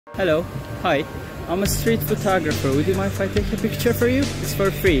Hello, hi. I'm a street photographer. Would you mind if I take a picture for you? It's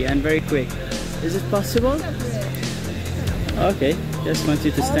for free and very quick. Is it possible? Okay, just want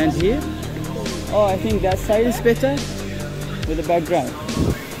you to stand here. Oh, I think that side is better with the background.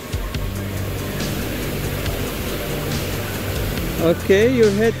 Okay, your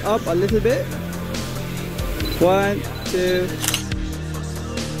head up a little bit. 1, 2.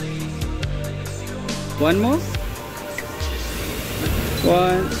 One more.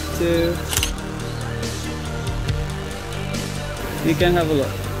 1, 2. You can have a look.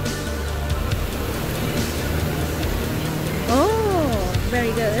 Oh,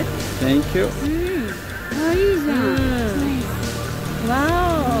 very good. Thank you. Nice.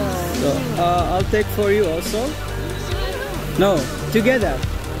 Wow. So I'll take for you also. No, together.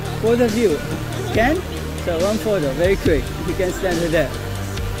 Both of you. Can? So one photo, very quick. You can stand with that.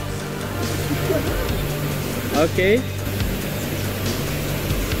 Okay.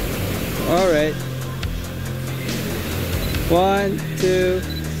 Alright. 1, 2.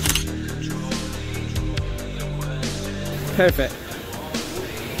 Perfect.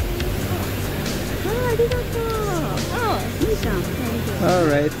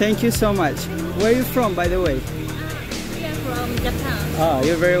 Alright, thank you so much. Where are you from, by the way? We are from Japan. Ah,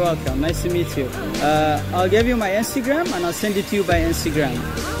 you're very welcome. Nice to meet you. I'll give you my Instagram and I'll send it to you by Instagram.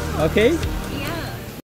 Okay?